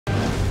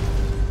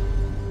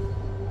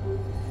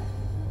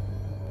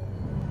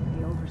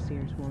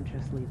won't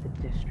just leave the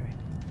district,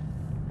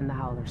 and the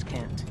Howlers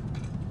can't.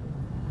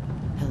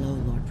 Hello,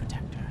 Lord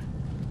Protector.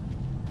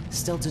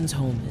 Stilton's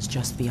home is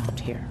just beyond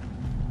here,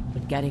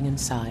 but getting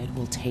inside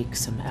will take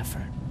some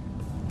effort.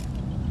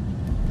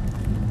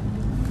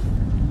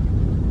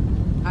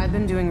 I've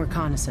been doing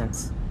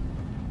reconnaissance,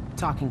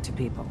 talking to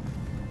people.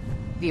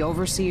 The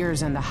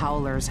Overseers and the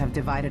Howlers have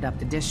divided up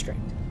the district.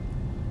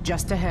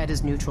 Just ahead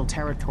is neutral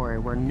territory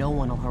where no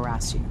one will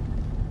harass you.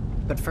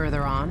 But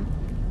further on,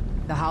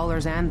 the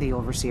Howlers and the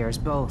Overseers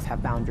both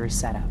have boundaries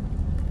set up.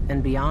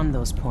 And beyond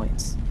those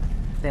points,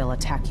 they'll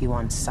attack you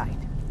on sight.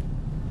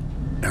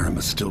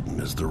 Aramis Stilton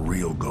is the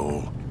real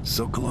goal.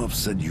 Sokolov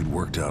said you'd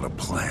worked out a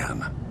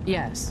plan.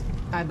 Yes.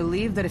 I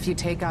believe that if you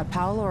take out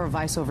Paolo or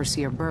Vice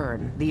Overseer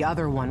Byrne, the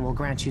other one will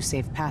grant you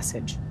safe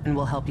passage, and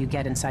will help you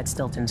get inside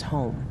Stilton's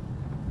home.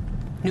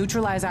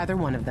 Neutralize either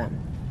one of them,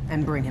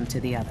 and bring him to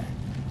the other.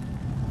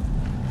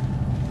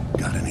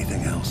 Got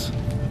anything else?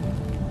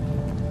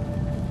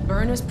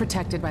 Byrne is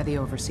protected by the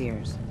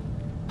Overseers.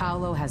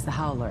 Paolo has the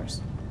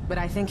Howlers, but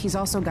I think he's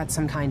also got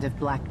some kind of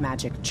black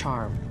magic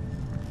charm.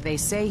 They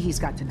say he's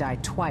got to die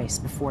twice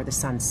before the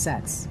sun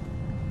sets,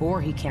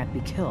 or he can't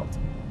be killed.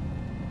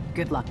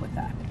 Good luck with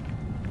that.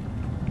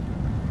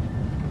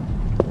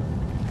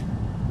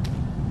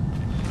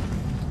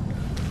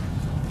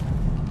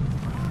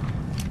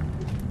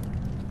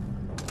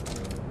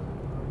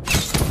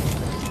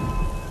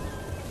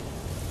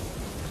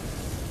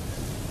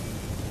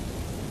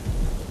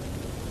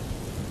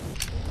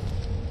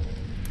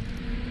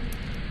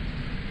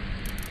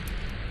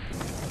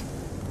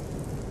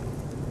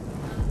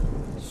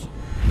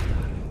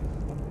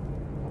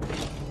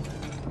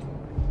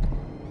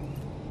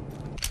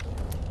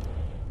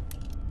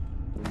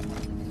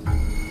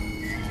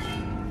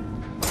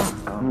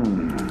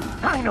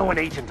 I know an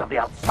agent of the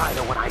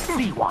outsider when I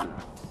see one.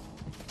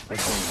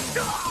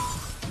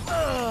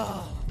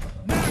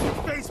 Now you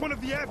face one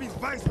of the Abbey's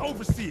vice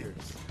overseers.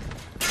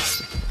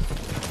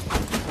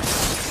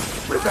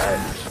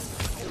 Revenge.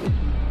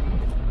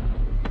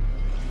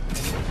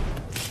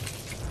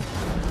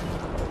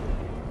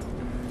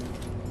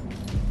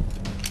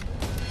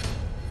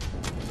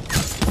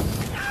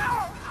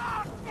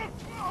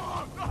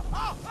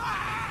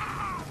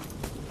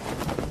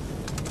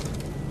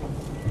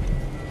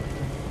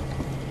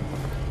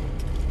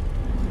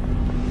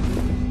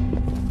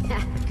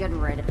 Good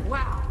riddance.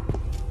 Wow.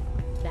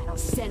 That'll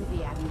send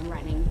the Abbey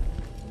running.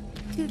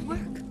 Good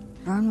work.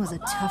 Byrne was a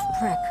tough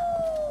prick.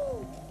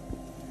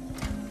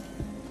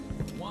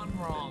 One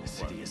wrong. The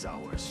city is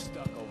ours.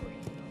 Stuck over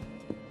you.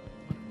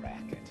 What a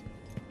racket.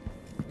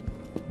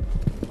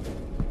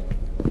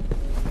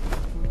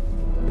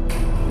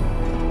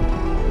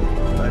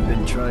 I've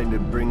been trying to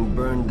bring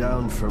Byrne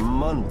down for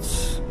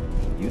months.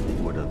 You did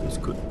what others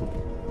couldn't.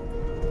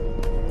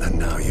 And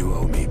now you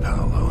owe me,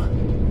 Paolo.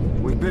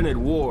 We've been at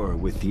war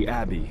with the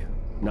Abbey,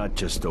 not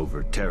just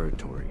over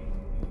territory,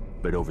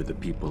 but over the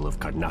people of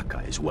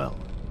Karnaca as well.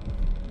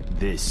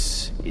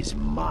 This is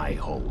my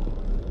home.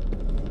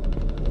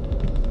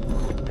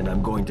 And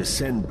I'm going to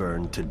send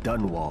Byrne to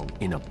Dunwall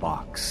in a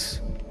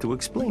box to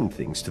explain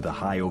things to the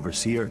High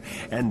Overseer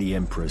and the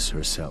Empress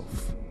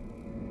herself.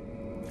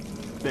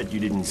 Bet you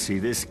didn't see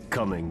this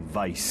coming,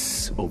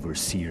 Vice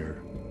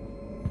Overseer.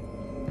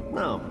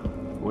 Now,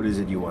 what is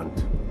it you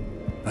want?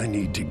 I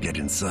need to get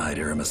inside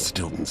Aramis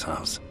Stilton's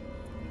house.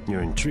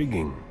 You're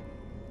intriguing,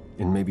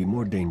 and maybe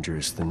more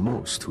dangerous than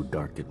most who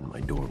darken my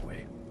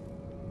doorway.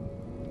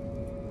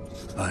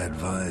 I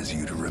advise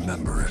you to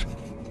remember it.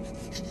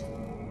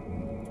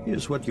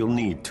 Here's what you'll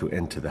need to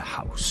enter the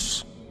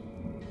house.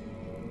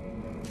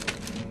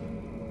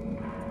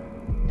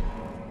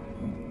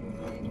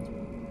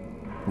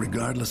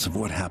 Regardless of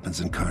what happens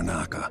in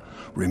Karnaca,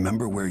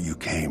 remember where you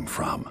came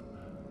from.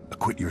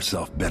 Acquit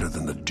yourself better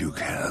than the Duke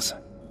has.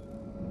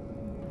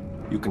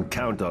 You can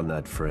count on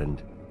that,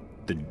 friend.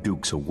 The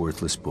Duke's a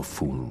worthless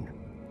buffoon.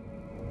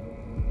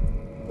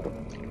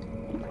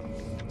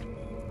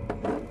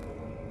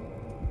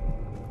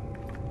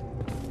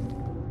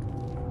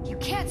 You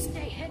can't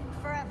stay hidden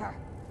forever.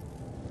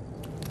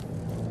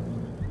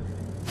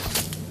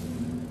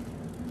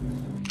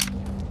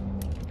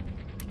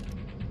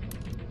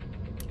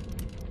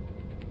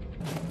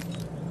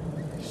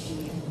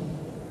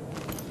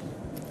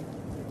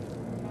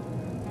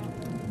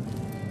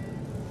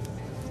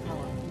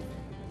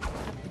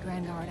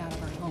 Guard out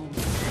of our home.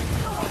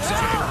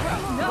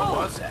 What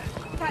was that?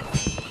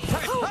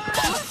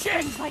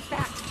 Things like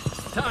that.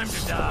 Time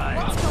to die.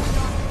 What's going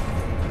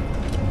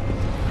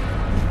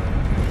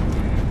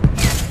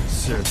on?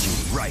 Serves you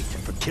right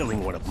for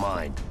killing one of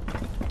mine.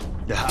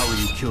 The Howler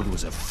you killed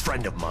was a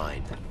friend of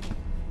mine.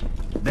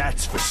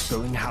 That's for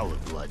spilling Howler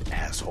blood,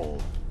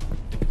 asshole.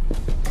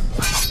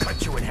 I'll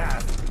cut you in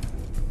half.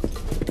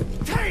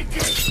 Take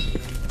it!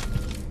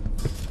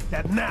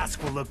 That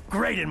mask will look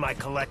great in my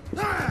collection.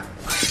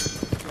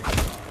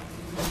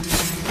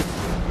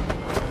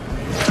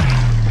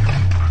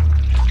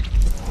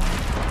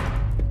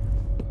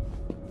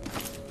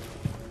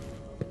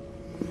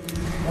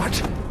 What?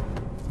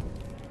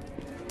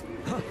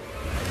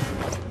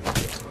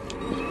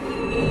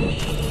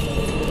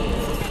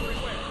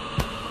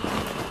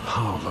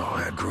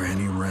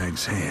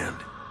 Regen's hand.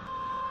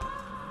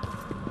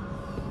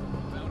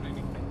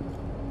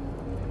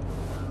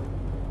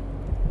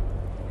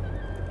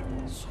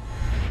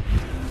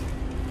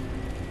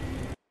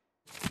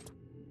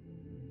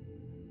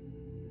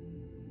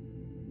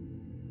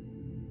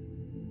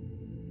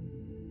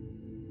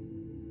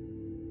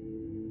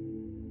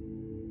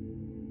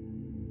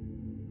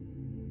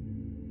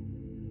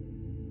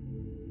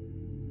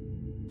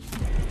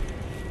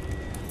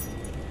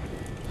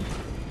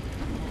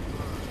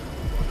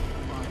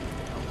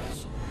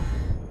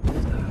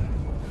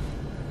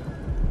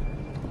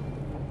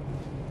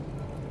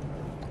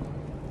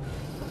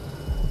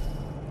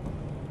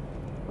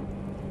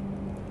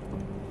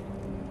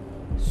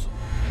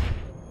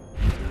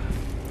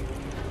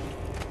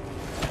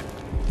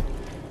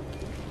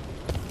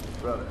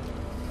 Brother.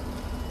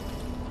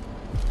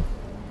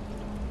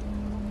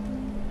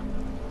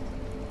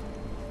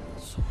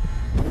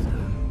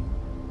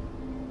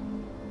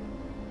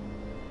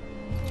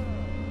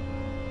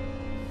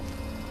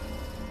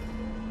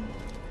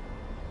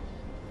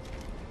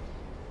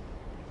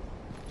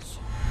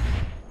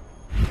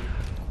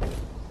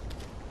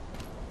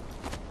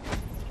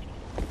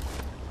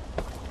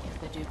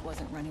 If the Duke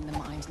wasn't running the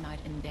mines night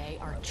and day,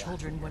 our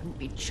children wouldn't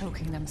be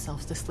choking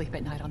themselves to sleep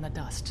at night on the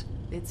dust.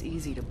 It's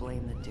easy to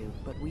blame the Duke,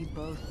 but we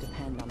both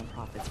depend on the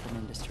profits from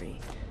industry.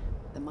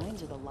 The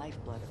mines are the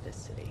lifeblood of this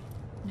city.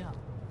 No,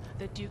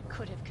 the Duke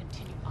could have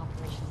continued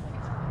operations like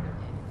his father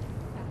did.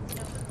 That's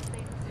no the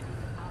state city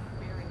without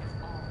burying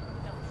us all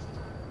in dust.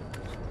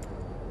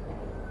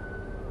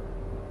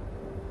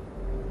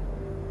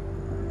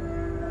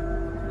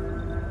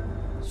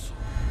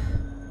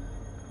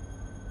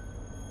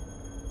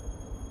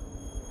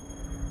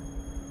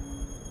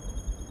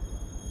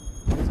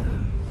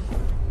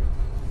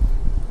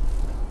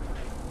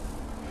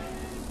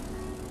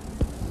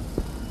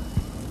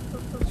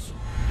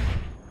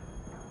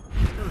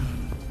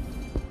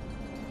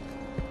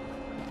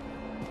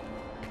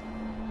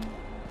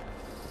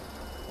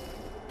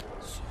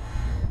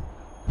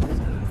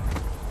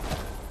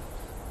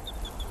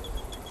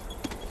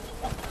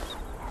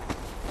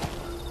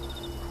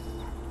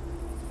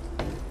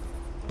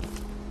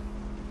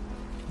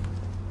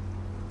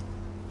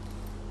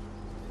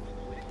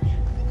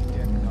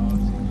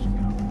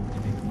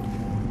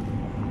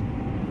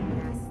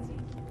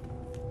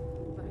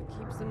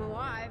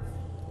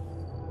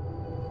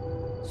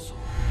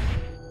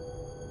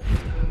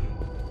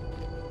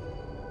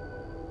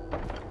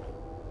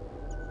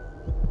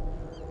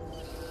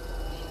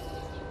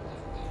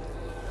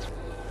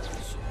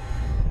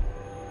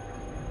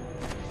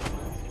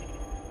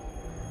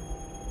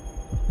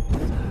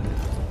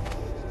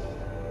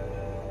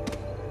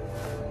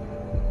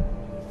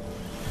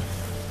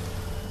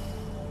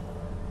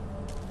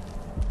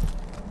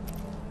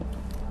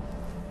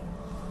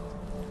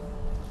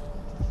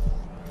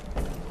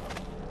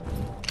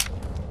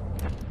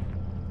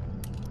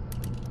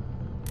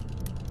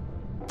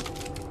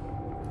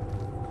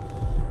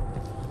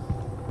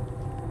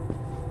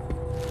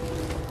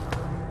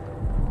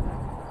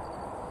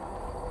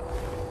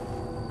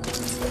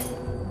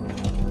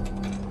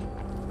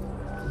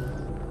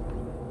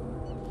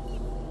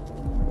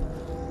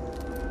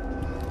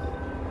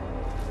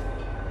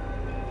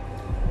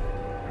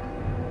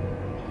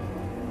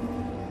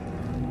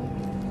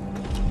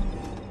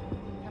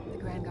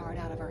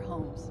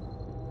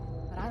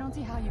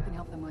 You can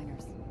help the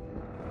miners.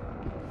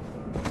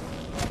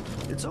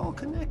 It's all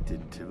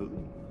connected,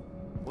 Tivoli.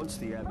 Once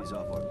the Abbey's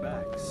off our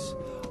backs,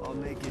 I'll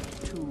make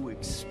it too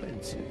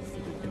expensive for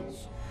the Duke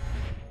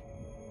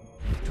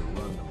to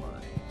run the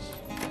mines.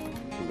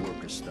 The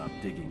workers stop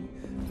digging.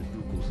 The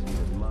Duke will see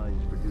that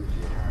mines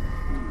producing at half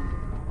speed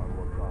are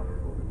more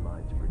profitable than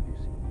mines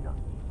producing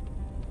nothing.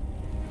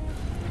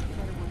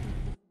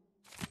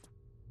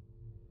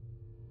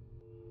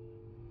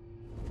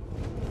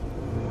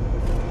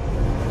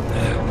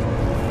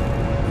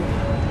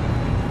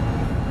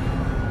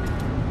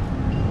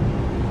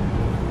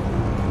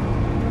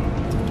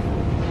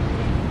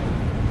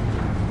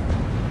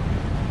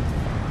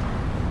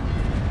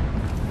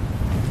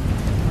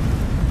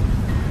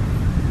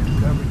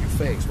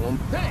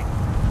 Hey!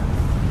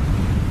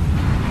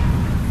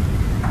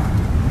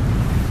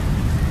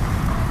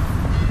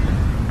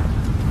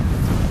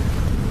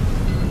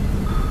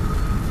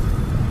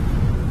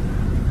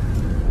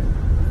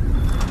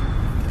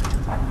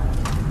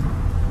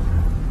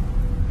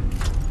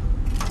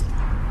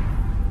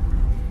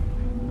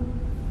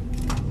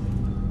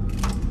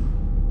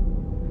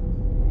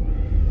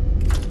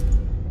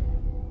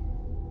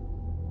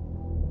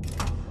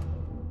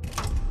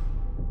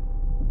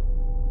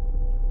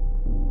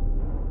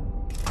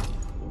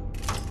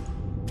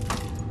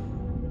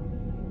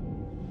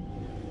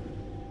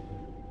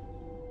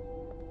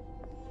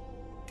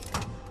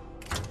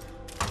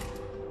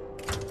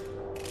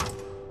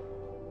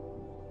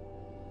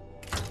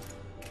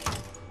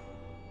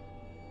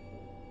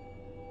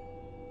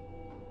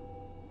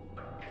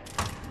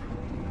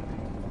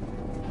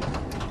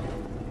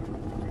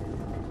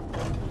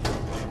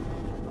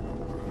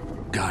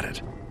 Got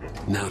it.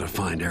 Now to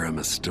find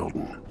Aramis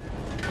Stilton.